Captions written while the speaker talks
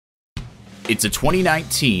It's a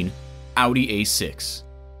 2019 Audi A6.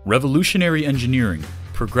 Revolutionary engineering,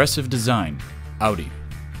 progressive design, Audi.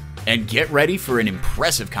 And get ready for an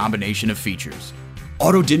impressive combination of features.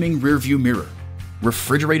 Auto-dimming rearview mirror,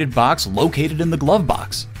 refrigerated box located in the glove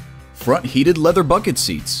box, front heated leather bucket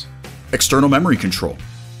seats, external memory control,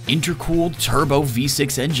 intercooled turbo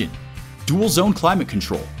V6 engine, dual zone climate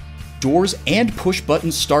control, doors and push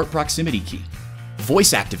button start proximity key,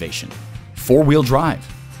 voice activation, 4-wheel drive,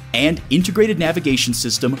 and integrated navigation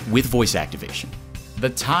system with voice activation. The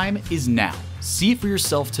time is now. See it for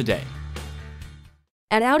yourself today.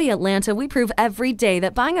 At Audi Atlanta, we prove every day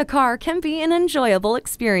that buying a car can be an enjoyable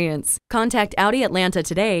experience. Contact Audi Atlanta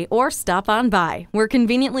today or stop on by. We're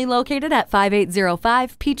conveniently located at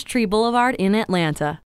 5805 Peachtree Boulevard in Atlanta.